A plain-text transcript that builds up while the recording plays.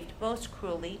most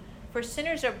cruelly, for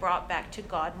sinners are brought back to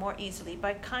God more easily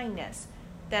by kindness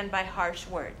than by harsh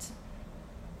words.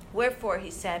 Wherefore,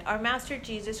 he said, our Master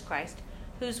Jesus Christ,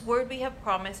 whose word we have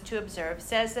promised to observe,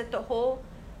 says that the whole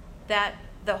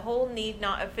need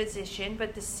not a physician,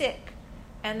 but the sick,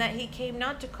 and that he came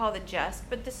not to call the just,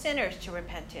 but the sinners to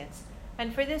repentance.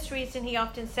 And for this reason he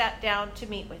often sat down to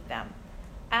meat with them.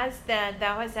 As then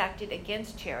thou hast acted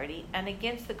against charity and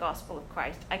against the gospel of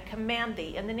Christ, I command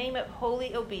thee, in the name of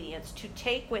holy obedience, to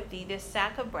take with thee this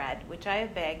sack of bread, which I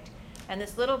have begged, and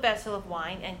this little vessel of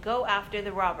wine, and go after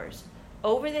the robbers,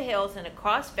 over the hills and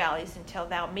across valleys, until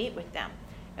thou meet with them.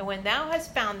 And when thou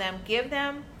hast found them, give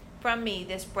them from me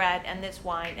this bread and this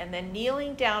wine, and then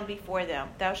kneeling down before them,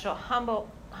 thou shalt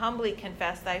humbly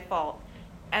confess thy fault,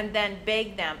 and then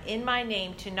beg them in my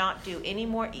name to not do any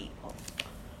more evil,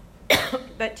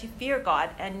 but to fear God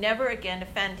and never again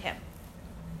offend him.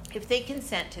 If they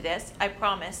consent to this, I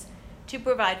promise to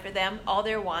provide for them all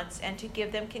their wants, and to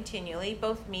give them continually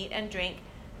both meat and drink.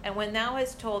 And when thou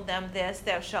hast told them this,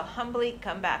 thou shalt humbly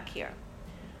come back here.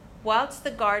 Whilst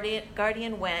the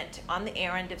guardian went on the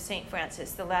errand of St.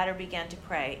 Francis, the latter began to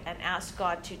pray and ask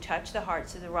God to touch the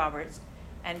hearts of the robbers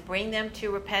and bring them to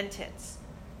repentance.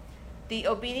 The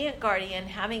obedient guardian,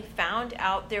 having found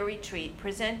out their retreat,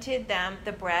 presented them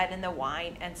the bread and the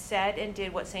wine, and said and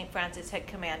did what St. Francis had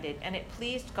commanded. And it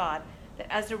pleased God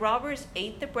that as the robbers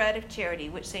ate the bread of charity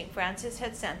which St. Francis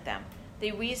had sent them,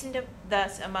 they reasoned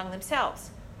thus among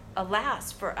themselves,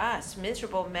 alas for us,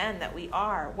 miserable men that we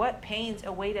are, what pains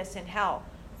await us in hell!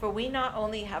 For we not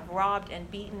only have robbed and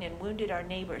beaten and wounded our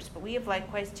neighbors, but we have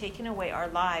likewise taken away our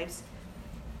lives.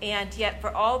 And yet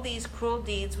for all these cruel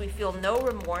deeds we feel no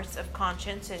remorse of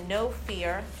conscience and no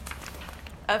fear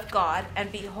of God.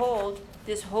 And behold,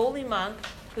 this holy monk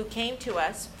who came to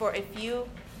us for a few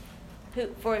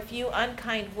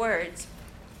unkind words,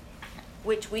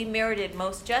 which we merited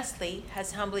most justly,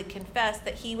 has humbly confessed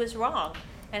that he was wrong,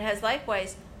 and has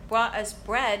likewise brought us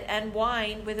bread and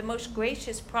wine with a most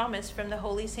gracious promise from the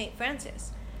holy St.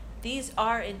 Francis. These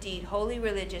are indeed holy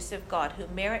religious of God, who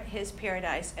merit his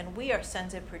paradise, and we are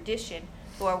sons of perdition,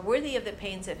 who are worthy of the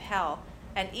pains of hell.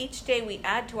 And each day we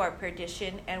add to our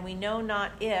perdition, and we know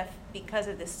not if, because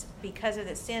of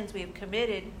the sins we have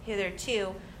committed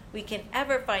hitherto, we can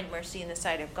ever find mercy in the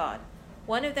sight of God.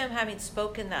 One of them having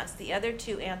spoken thus, the other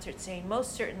two answered, saying,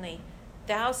 most certainly,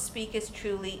 thou speakest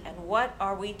truly, and what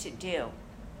are we to do?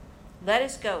 Let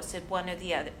us go, said one to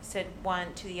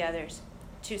the others,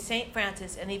 to St.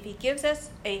 Francis, and if he gives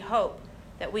us a hope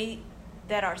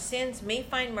that our sins may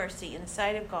find mercy in the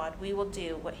sight of God, we will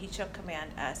do what he shall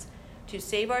command us, to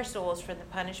save our souls from the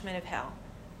punishment of hell.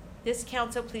 This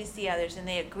counsel pleased the others, and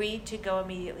they agreed to go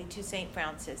immediately to St.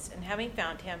 Francis. And having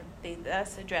found him, they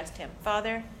thus addressed him,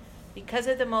 Father, because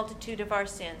of the multitude of our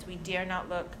sins, we dare not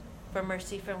look for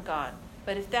mercy from God.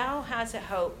 But if thou hast a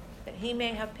hope that he may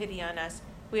have pity on us,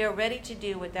 we are ready to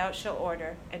do what thou shalt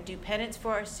order, and do penance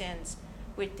for our sins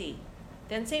with thee.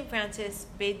 Then St. Francis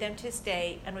bade them to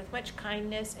stay, and with much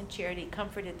kindness and charity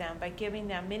comforted them by giving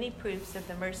them many proofs of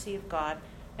the mercy of God,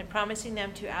 and promising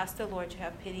them to ask the Lord to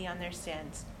have pity on their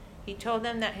sins. He told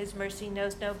them that his mercy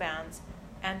knows no bounds,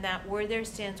 and that were their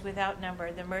sins without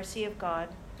number, the mercy of God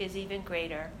is even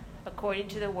greater, according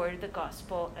to the word of the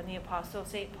gospel and the apostle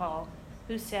St. Paul,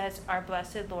 who says, our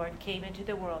blessed Lord came into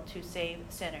the world to save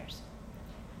sinners.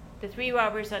 The three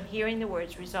robbers, on hearing the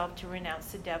words, resolved to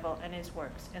renounce the devil and his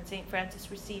works, and St.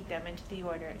 Francis received them into the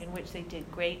order, in which they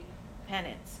did great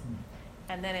penance.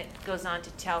 And then it goes on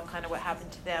to tell kind of what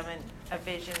happened to them and a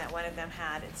vision that one of them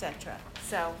had, etc.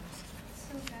 So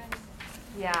good.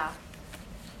 Yeah.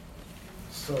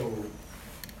 So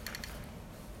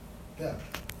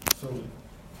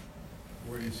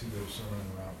where do you see the Sermon on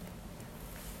the Mount?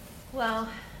 Well,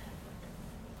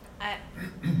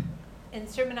 in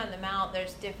Sermon on the Mount,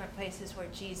 there's different places where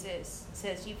Jesus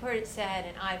says, you've heard it said,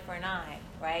 an eye for an eye,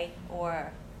 right?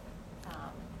 Or,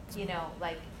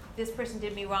 like, this person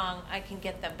did me wrong, I can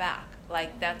get them back.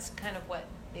 Like, that's kind of what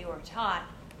they were taught,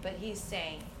 but he's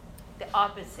saying the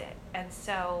opposite. And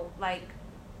so, like,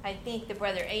 I think the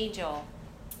brother Angel,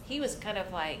 he was kind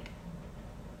of like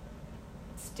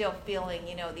still feeling,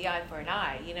 the eye for an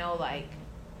eye, like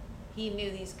he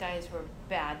knew these guys were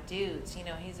bad dudes.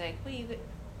 He's like, what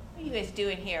are you guys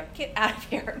doing here? Get out of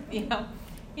here.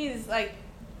 He's like,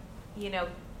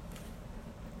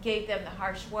 gave them the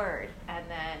harsh word. And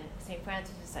then St.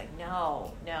 Francis was like,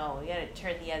 no, you got to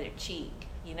turn the other cheek.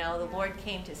 The Lord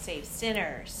came to save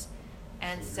sinners.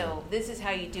 And so this is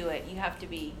how you do it. You have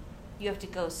to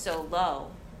go so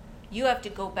low. You have to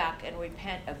go back and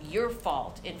repent of your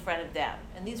fault in front of them.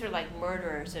 And these are like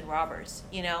murderers and robbers,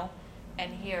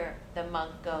 And here the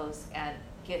monk goes and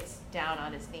gets down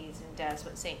on his knees and does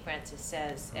what St. Francis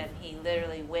says, and he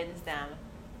literally wins them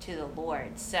to the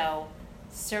Lord. So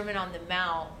Sermon on the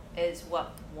Mount is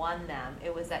what won them.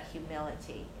 It was that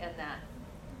humility and that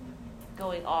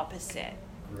going opposite.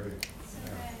 Great.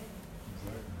 Yeah.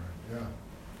 Exactly right. Yeah.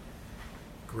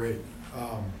 Great.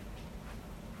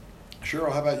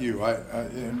 Cheryl, how about you?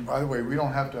 And by the way, we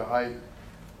don't have to.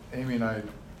 Amy and I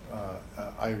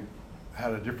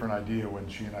had a different idea when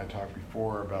she and I talked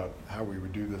before about how we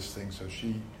would do this thing. So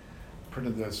she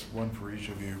printed this one for each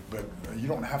of you. But you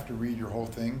don't have to read your whole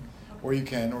thing, or you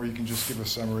can just give a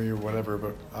summary or whatever.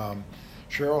 But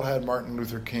Cheryl had Martin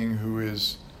Luther King, who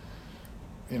is,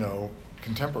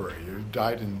 contemporary. He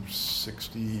died in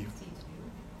 60.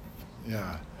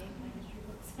 Yeah.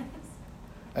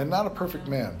 And not a perfect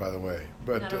man, by the way.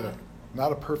 But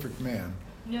not a perfect man.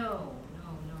 No, not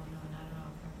at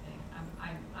all perfect.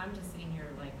 I'm just sitting here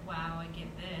like, wow, I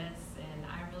get this, and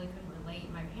I really couldn't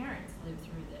relate. My parents lived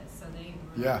through this, so they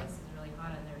were this is really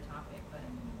hot on their topic. But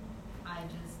I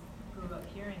just grew up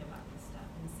hearing about this stuff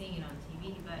and seeing it on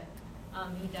TV. But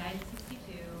he died in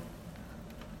 62,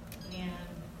 and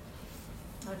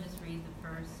I'll just read the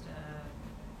first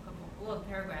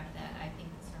paragraph that I think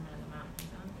the Sermon on the Mount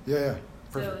is on. Yeah.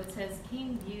 Perfect. So it says,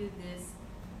 King viewed this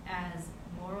as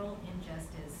moral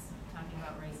injustice, talking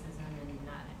about racism and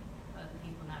not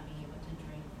people not being able to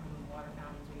drink from water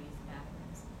fountains or use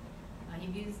bathrooms. He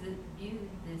viewed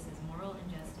this as moral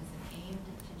injustice and aimed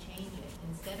to change it.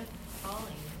 Instead of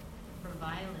calling for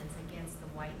violence against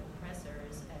the white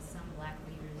oppressors, as some black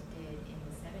leaders did in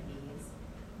the 70s,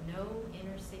 no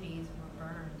inner cities were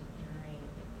burned during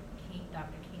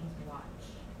Dr. King's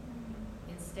watch.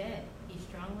 Instead, he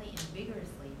strongly and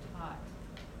vigorously taught.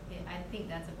 I think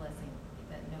that's a blessing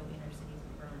that no inner cities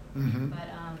were burned. Mm-hmm. But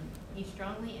he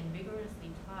strongly and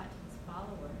vigorously taught his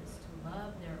followers to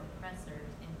love their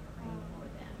oppressors and pray for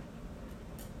them.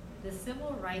 The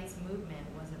civil rights movement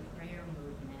was a prayer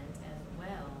movement as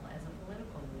well as a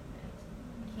political movement.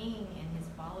 King and his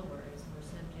followers were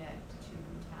subject to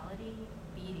brutality,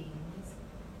 beatings,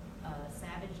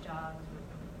 savage dogs were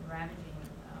ravaging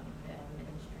them in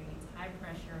the streets, high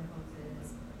pressure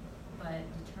hoses, but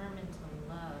determined to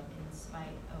love in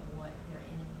spite of what their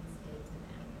enemies did to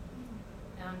them.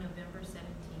 On November 17,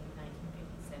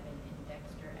 1957, in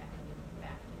Dexter Avenue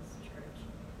Baptist Church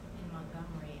in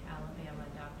Montgomery, Alabama,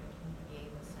 Dr. King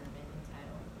gave a sermon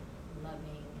entitled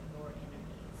 "Loving Your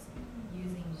Enemies,"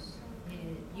 using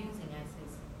as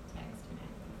his text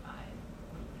Matthew 5:45.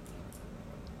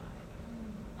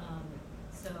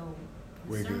 So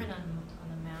the Way Sermon good. on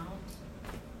the Mount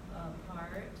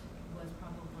part was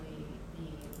probably the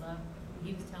love.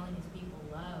 He was telling his people,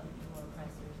 love your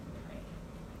oppressors and pray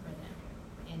for them.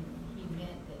 And he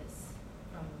meant this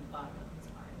from the bottom of his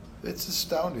heart. It's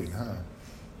astounding, huh?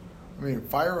 I mean,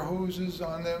 fire hoses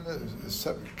on them,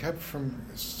 kept from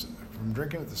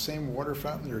drinking at the same water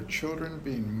fountain. Their children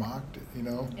being mocked,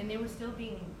 And they were still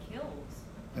being killed.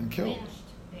 And killed. Lynched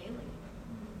daily.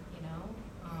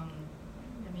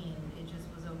 I mean, it just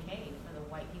was okay for the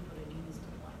white people to do this to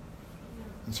black.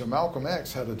 And so Malcolm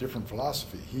X had a different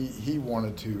philosophy. He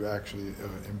wanted to actually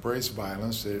embrace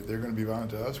violence. They're going to be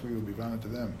violent to us, we will be violent to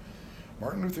them.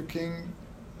 Martin Luther King,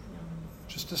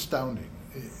 just astounding.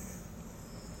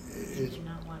 He did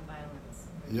not want violence.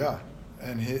 Yeah,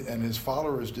 and his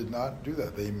followers did not do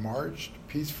that. They marched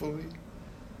peacefully,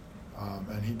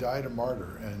 and he died a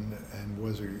martyr, and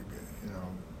was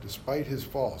despite his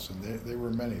faults, and they were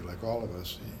many, like all of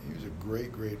us. He was a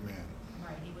great, great man.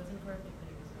 Right, he wasn't perfect, but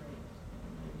he was great.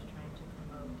 He was trying to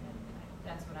promote, and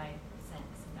that's what I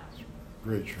sense about him.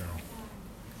 Great, Cheryl.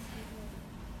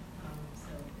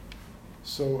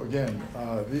 So So again,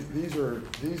 these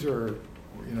are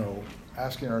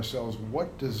asking ourselves,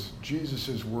 what does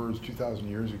Jesus' words 2,000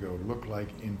 years ago look like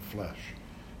in flesh?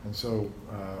 And so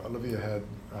Olivia had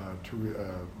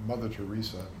Mother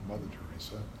Teresa.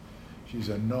 She's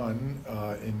a nun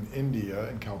in India,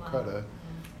 in Calcutta,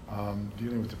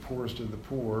 dealing with the poorest of the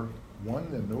poor, won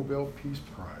the Nobel Peace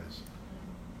Prize,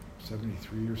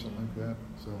 73 or something like that.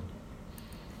 So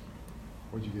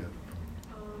what'd you get?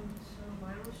 So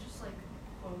mine was just like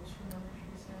quotes from Mother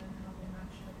Teresa and how they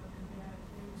matched up with the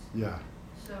Beatitudes. Yeah.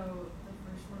 So the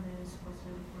first one is blessed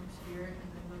are the poor in spirit, and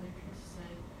then Mother Teresa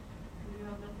said, "When you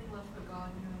have nothing left but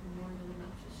God, you have more than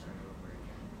enough to start over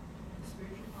again. The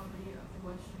spiritual poverty of the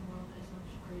Western world is much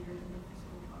greater than the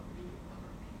physical poverty of our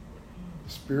people."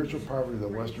 The spiritual poverty of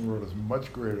the Western world is much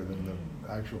greater than the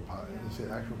actual poverty. You say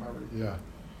actual poverty? Yeah.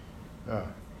 Yeah.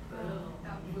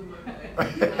 That blew my mind.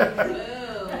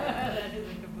 that is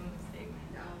like a boom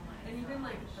statement. And even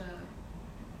like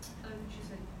she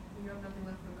said, when you have nothing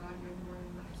left but God, you have more than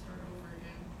enough to start over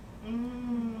again.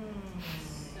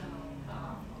 So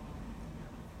powerful.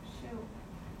 Shoot.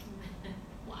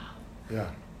 Wow. Yeah.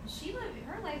 She lived,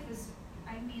 her life was,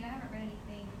 I mean, I haven't read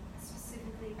anything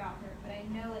specifically about her, but I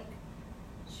know, like,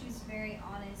 she was very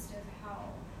honest of how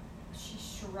she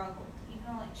struggled, even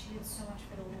though, like, she did so much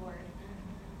for the Lord.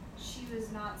 She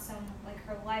was not like,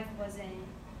 her life wasn't,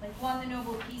 like, won the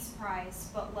Nobel Peace Prize,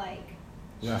 but, like,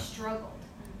 she Yeah. struggled.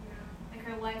 Yeah. Like,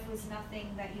 her life was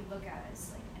nothing that you look at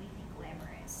as, like, anything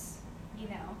glamorous, you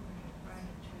know?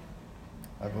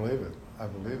 I believe it. I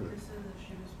believe They it. said that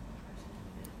she was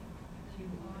persecuted. She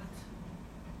was.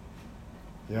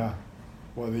 Yeah.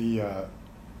 Well,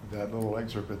 that little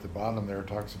excerpt at the bottom there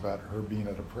talks about her being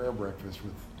at a prayer breakfast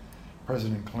with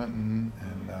President Clinton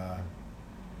and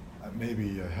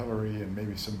maybe Hillary and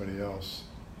maybe somebody else,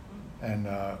 and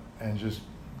just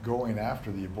going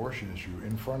after the abortion issue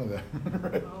in front of them.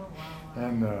 Right? Oh,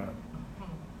 wow.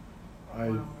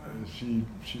 And she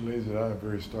lays it out in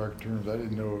very stark terms. I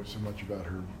didn't know so much about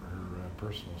her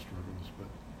personal struggles, but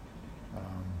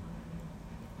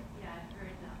Yeah, I've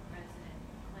heard that President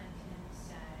Clinton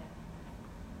said,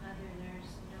 Mother, there's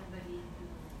nobody who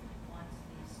wants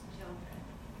these children,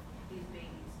 these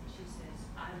babies. And she says,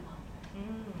 I want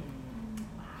them.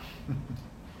 Wow.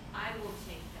 I will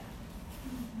take them.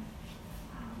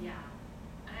 Yeah.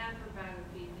 I have her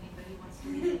biography if anybody wants to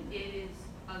read it. It is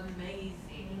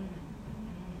amazing.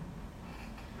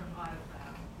 Her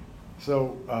autobiography.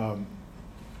 so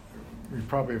we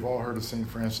probably have all heard of St.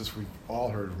 Francis. We've all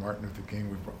heard of Martin Luther King.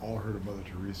 We've all heard of Mother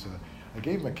Teresa. I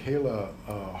gave Michaela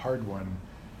a hard one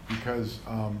because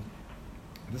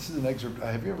this is an excerpt.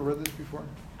 Have you ever read this before?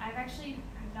 I've actually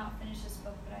have not finished this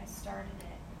book, but I started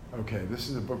it. Okay, this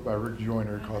is a book by Rick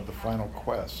Joyner called The Final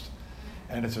Quest.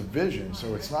 And it's a vision,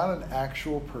 so it's not an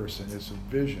actual person, it's a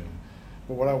vision.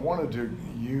 But what I wanted to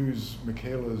use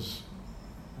Michaela's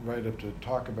write-up to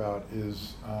talk about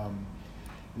is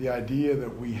the idea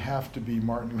that we have to be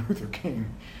Martin Luther King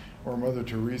or Mother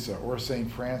Teresa or St.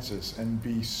 Francis and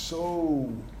be so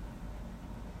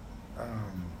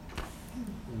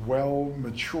well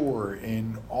mature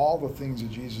in all the things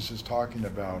that Jesus is talking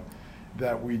about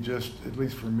that we just, at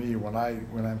least for me, when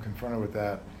I'm confronted with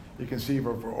that, it can seem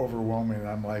overwhelming, and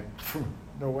I'm like,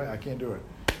 no way, I can't do it.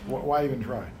 Why even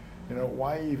try? You know,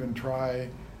 why even try?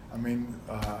 I mean,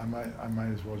 I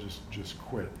might as well just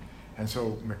quit. And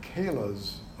so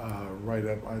Michaela's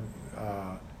write-up, I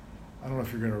don't know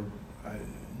if you're gonna,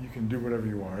 you can do whatever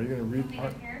you want. Are you gonna read Do you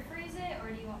part? want me to paraphrase it, or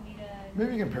do you want me to?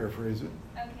 Maybe you can paraphrase it.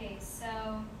 Okay,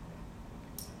 so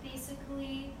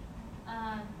basically,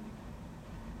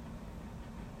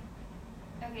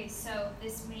 okay, so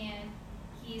this man,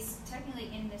 he's technically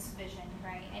in this vision,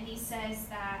 right? And he says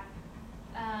that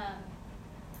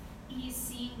he's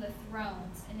seeing the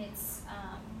thrones, and it's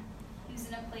he was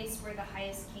in a place where the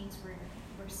highest kings were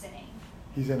sitting.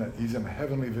 He's in a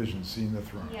heavenly vision, seeing the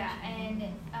throne. Yeah, and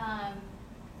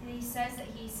he says that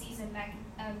he sees a man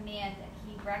that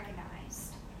he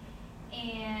recognized,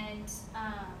 and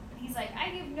he's like,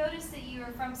 I've noticed that you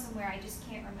are from somewhere, I just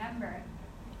can't remember.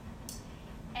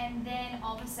 And then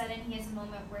all of a sudden he has a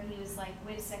moment where he was like,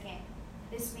 wait a second,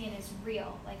 this man is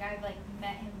real. Like, I've like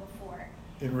met him before.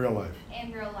 In real life.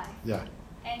 In real life. Yeah.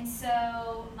 And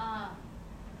so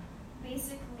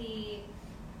basically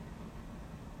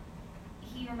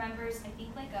he remembers, I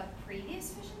think, like a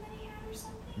previous vision that he had or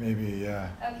something. Maybe, yeah.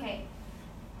 Okay.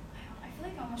 I feel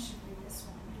like I almost should read this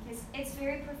one because it's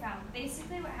very profound.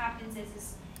 Basically what happens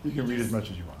is You can read as much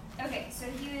as you want. okay, so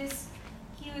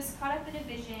he was caught up in a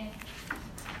vision.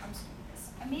 I'm just gonna read this.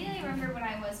 Immediately remembered when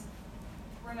I was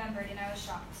remembered and I was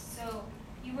shocked. So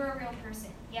you were a real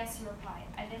person. Yes, he replied.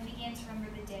 I then began to remember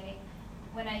the day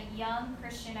when a young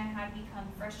Christian I had become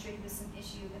frustrated with some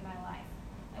issue in my life.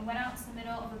 I went out to the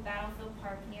middle of a battlefield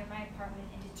park near my apartment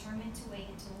and determined to wait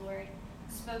until the Lord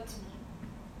spoke to me.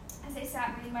 As I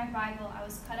sat reading my Bible, I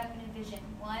was caught up in a vision,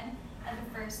 one of the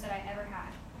first that I ever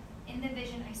had. In the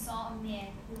vision, I saw a man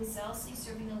who was zealously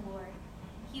serving the Lord.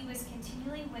 He was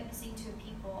continually witnessing to a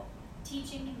people,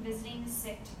 teaching and visiting the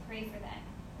sick to pray for them.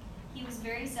 He was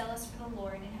very zealous for the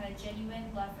Lord and had a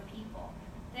genuine love for people.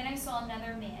 Then I saw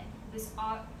another man who was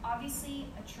obviously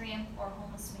a tramp or a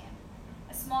homeless man.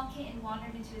 A small kitten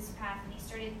wandered into his path and he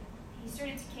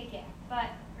started to kick it, but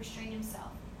restrained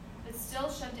himself, but still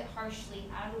shoved it harshly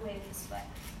out of the way with his foot.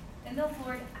 Then the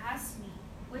Lord asked me,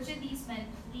 which of these men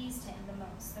pleased him the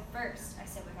most? The first, I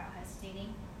said without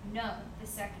hesitating. No, the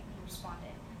second, he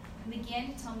responded, and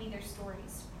began to tell me their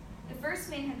stories. The first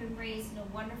man had been raised in a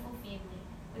wonderful family,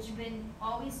 which had been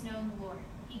always known the Lord.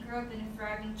 He grew up in a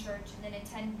thriving church and then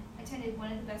attended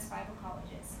one of the best Bible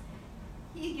colleges.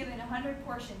 He had given 100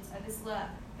 portions of his love,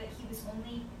 but he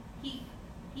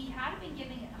had been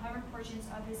giving 100 portions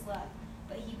of his love,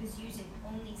 but he was using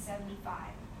only 75.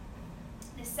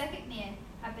 The second man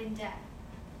had been deaf.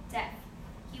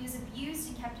 He was abused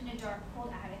and kept in a dark,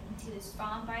 cold attic until he was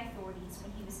found by authorities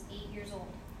when he was 8 years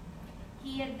old.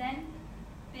 He had then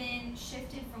been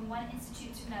shifted from one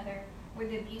institute to another, where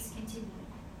the abuse continued.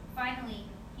 Finally,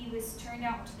 he was turned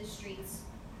out to the streets.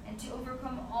 And to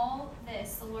overcome all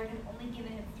this, the Lord had only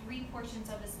given him 3 portions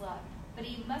of his love, but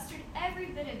he mustered every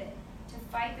bit of it to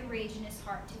fight the rage in his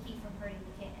heart to keep from hurting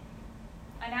the king.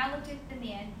 I now looked at the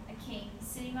man, a king,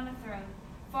 sitting on a throne,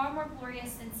 far more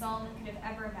glorious than Solomon could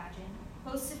have ever imagined.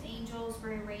 Hosts of angels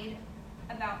were arrayed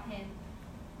about him,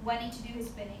 wanting to do his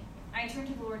bidding. I turned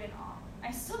to the Lord in awe.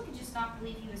 I still could just not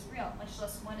believe he was real, much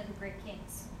less one of the great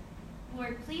kings.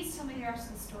 Lord, please tell me the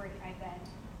rest of the story, I begged.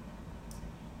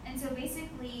 And so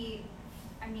basically,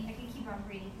 I mean, I could keep on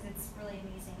reading because it's really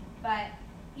amazing, but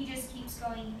he just keeps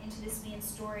going into this man's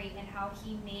story and how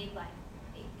he made like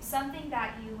something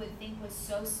that you would think was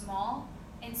so small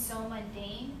and so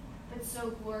mundane, but so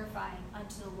glorifying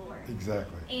unto the Lord.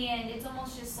 Exactly. And it's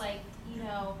almost just like, you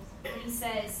know, when he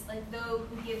says, like, though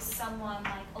who gives someone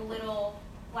like a little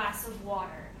glass of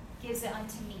water gives it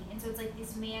unto me. And so it's like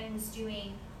this man was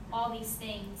doing all these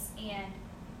things, and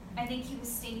I think he was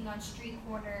standing on street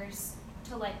corners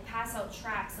to like pass out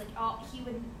tracts. Like he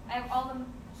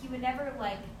would never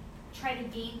like try to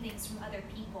gain things from other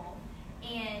people.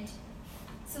 And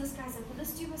so this guy's like, well,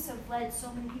 this dude must have led so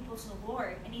many people to the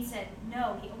Lord. And he said,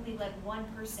 no, he only led one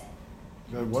person.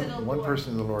 One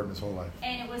person to the Lord in his whole life.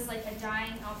 And it was like a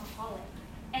dying alcoholic.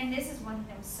 And this is one thing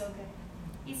that was so good.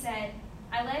 He said,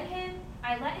 I let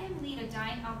him lead a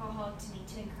dying alcoholic to me,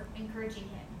 to encouraging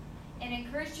him. And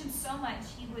encouraged him so much,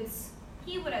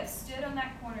 he would have stood on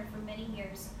that corner for many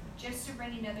years just to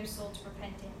bring another soul to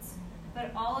repentance.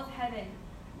 But all of heaven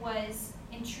was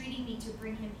entreating me to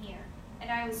bring him here. And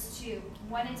I was too,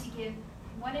 wanted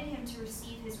him to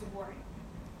receive his reward.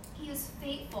 He was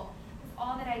faithful with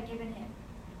all that I had given him.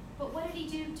 But what did he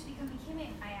do to become a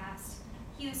king? I asked.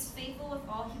 He was faithful with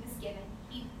all he was given.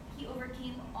 He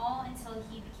overcame all until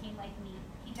he became like me.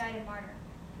 He died a martyr.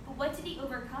 But what did he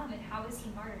overcome, and how was he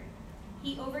martyred?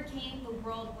 He overcame the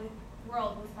world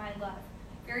with my love.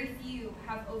 Very few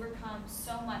have overcome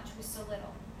so much with so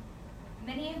little.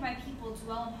 Many of my people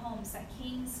dwell in homes that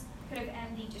kings could have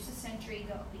envied just a century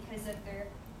ago because of their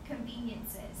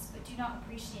conveniences, but do not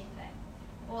appreciate them.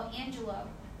 While Angelo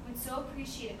would so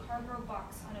appreciate a cardboard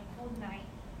box on a cold night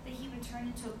that he would turn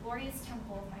into a glorious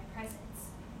temple of my presence.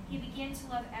 He began to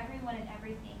love everyone and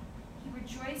everything. He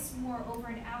rejoiced more over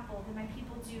an apple than my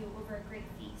people do over a great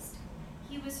feast.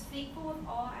 He was faithful with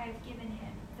all I have given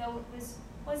him, though it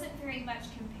wasn't very much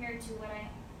compared to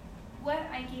what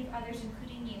I gave others,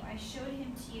 including you. I showed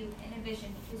him to you in a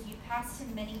vision because you passed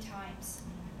him many times.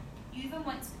 You even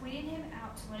once pointed him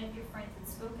out to one of your friends and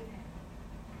spoke of him.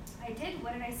 I did.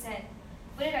 What did I say?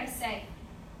 What did I say?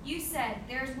 You said,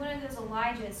 there's one of those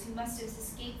Elijahs who must have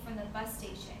escaped from the bus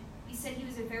station. You said he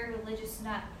was a very religious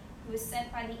nut who was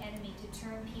sent by the enemy to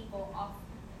turn people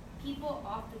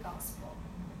off the gospel.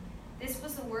 This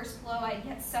was the worst blow I had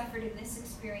yet suffered in this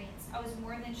experience. I was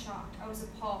more than shocked. I was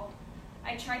appalled.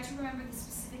 I tried to remember the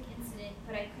specific incident,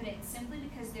 but I couldn't, simply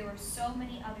because there were so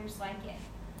many others like it.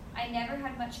 I never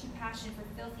had much compassion for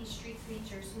filthy street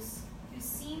creatures who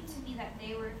seemed to me that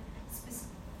they were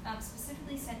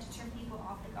specifically sent to turn people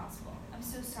off the gospel. I'm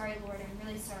so sorry, Lord. I'm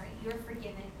really sorry. You're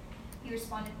forgiven. He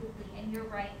responded quickly, and you're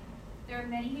right. There are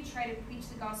many who try to preach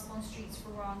the gospel in streets for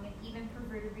wrong and even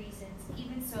perverted reasons.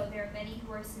 Even so, there are many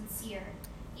who are sincere,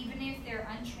 even if they're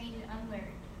untrained and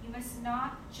unlearned. You must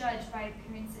not judge by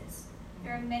appearances.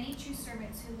 There are many true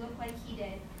servants who look like he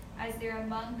did, as they're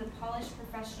among the polished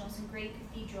professionals in great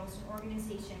cathedrals and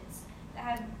organizations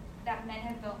that men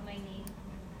have built in my name.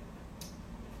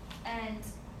 And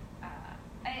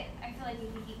I feel like we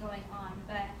could keep going on,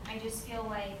 but I just feel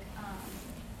like,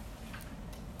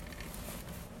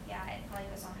 it probably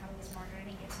goes on how he was martyred. I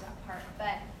didn't get to that part,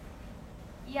 but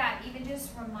yeah, it even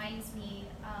just reminds me,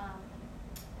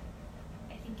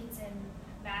 I think it's in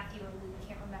Matthew or Luke,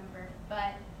 can't remember,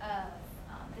 but of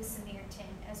the Samaritan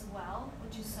as well,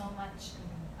 which is so much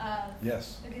of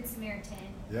the Good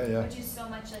Samaritan, which is so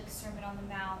much like Sermon on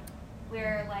the Mount,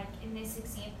 where like in this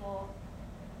example,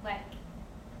 like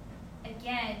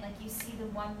again, like you see the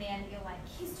one man, you're like,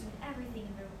 he's doing everything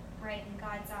right in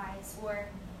God's eyes, or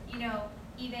you know,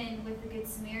 even with the Good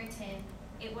Samaritan,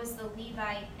 it was the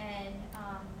Levite and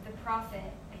the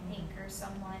prophet, I think, or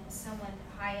someone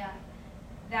high up,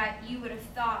 that you would have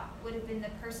thought would have been the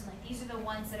person, like these are the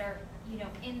ones that are, you know,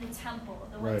 in the temple,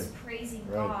 the ones praising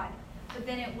God. but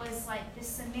then it was like this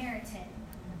Samaritan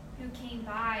who came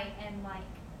by and like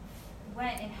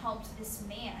went and helped this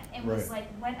man and was Right.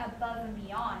 like went above and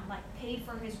beyond, like paid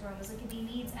for his room. Was like, if he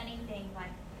needs anything,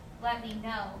 like let me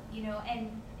know, you know.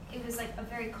 And it was like a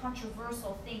very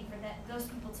controversial thing for those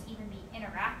people to even be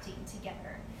interacting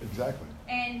together. Exactly.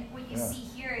 And what you Yeah. see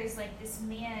here is like this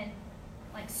man,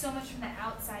 like so much from the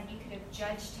outside you could have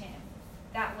judged him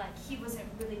that like he wasn't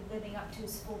really living up to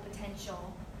his full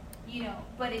potential, you know.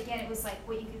 But again, it was like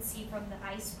what you could see from the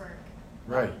iceberg.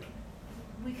 Right. Like,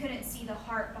 we couldn't see the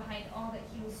heart behind all that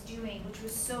he was doing, which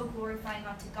was so glorifying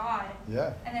unto God.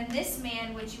 Yeah. And then this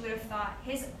man, which you would have thought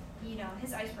his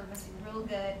iceberg must be real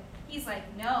good. He's like,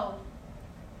 no,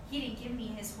 he didn't give me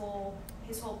his whole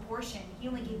portion. He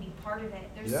only gave me part of it.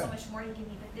 There's Yeah. so much more he gave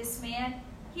me. But this man,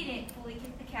 he didn't fully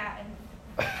kick the cat,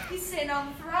 and he's sitting on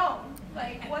the throne.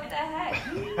 Like, what the heck?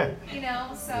 You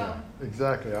know. So Yeah,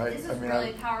 exactly. this is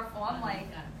really powerful. I'm like,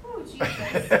 oh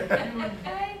Jesus.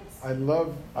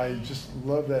 I just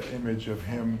love that image of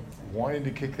him wanting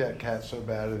to kick that cat so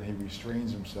bad, and he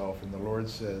restrains himself, and the Lord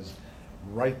says,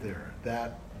 right there,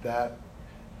 that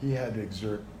he had to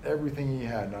exert everything he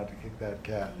had not to kick that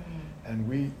cat. And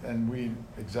we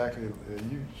exactly,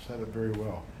 you said it very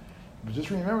well. But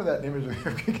just remember that image of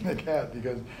him kicking the cat,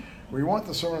 because we want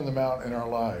the Sermon on the Mount in our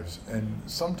lives, and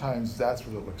sometimes that's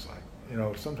what it looks like. You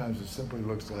know, sometimes it simply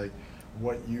looks like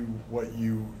what you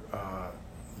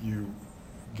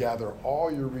gather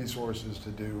all your resources to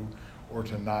do or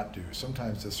to not do.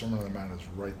 Sometimes the Sermon on the Mount is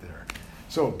right there.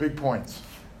 So, big points.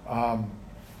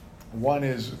 One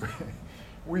is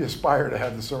we aspire to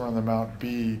have the Sermon on the Mount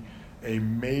be a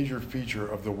major feature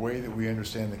of the way that we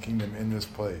understand the kingdom in this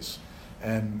place.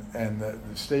 And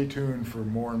stay tuned for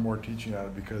more and more teaching on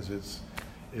it, because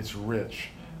it's rich.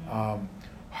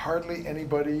 Hardly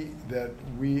anybody that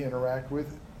we interact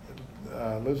with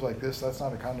lives like this. That's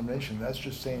not a condemnation. That's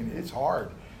just saying it's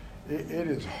hard. It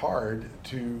is hard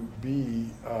to be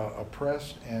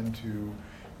oppressed and to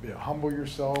humble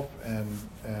yourself, and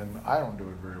I don't do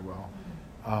it very well.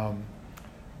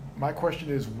 My question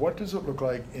is, what does it look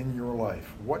like in your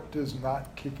life? What does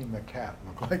not kicking the cat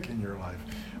look like in your life?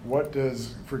 What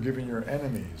does forgiving your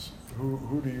enemies?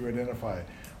 Who do you identify?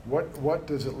 What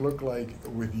does it look like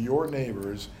with your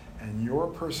neighbors and your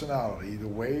personality, the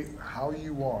way how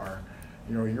you are,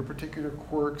 you know, your particular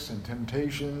quirks and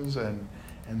temptations and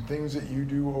things that you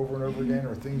do over and over again,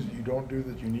 or things that you don't do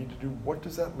that you need to do? What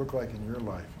does that look like in your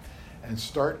life? And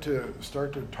start to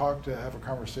have a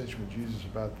conversation with Jesus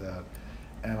about that.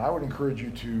 And I would encourage you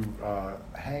to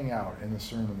hang out in the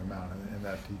Sermon on the Mount in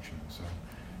that teaching. So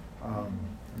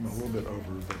I'm a little bit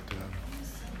over,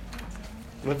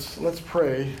 but let's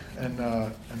pray and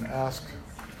ask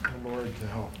the Lord to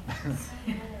help.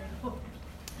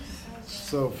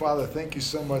 So, Father, thank you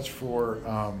so much for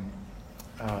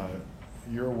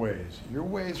your ways. Your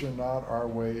ways are not our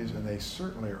ways, and they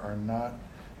certainly are not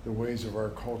the ways of our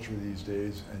culture these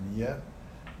days. And yet,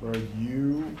 Lord,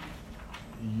 you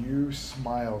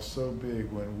smile so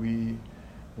big when we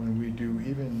do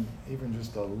even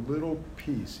just a little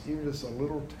piece, even just a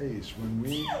little taste, when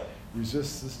we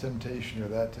resist this temptation or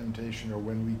that temptation, or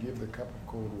when we give the cup of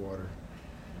cold water.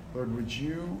 Lord, would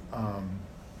you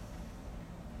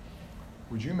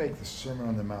make the Sermon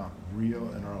on the Mount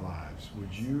real in our lives?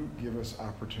 Would you give us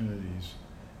opportunities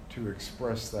to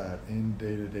express that in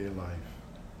day-to-day life?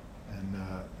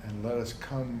 And let us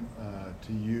come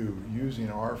to you using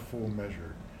our full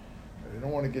measure. I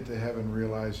don't want to get to heaven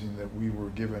realizing that we were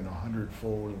given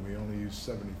 100-fold and we only used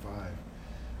 75.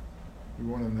 We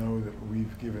want to know that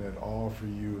we've given it all for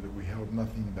you, that we held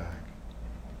nothing back.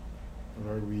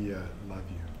 Lord, we love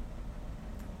you.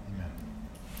 Amen.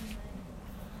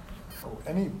 Oh,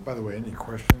 by the way, any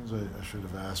questions I should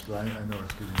have asked, but I know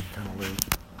it's getting kind of late.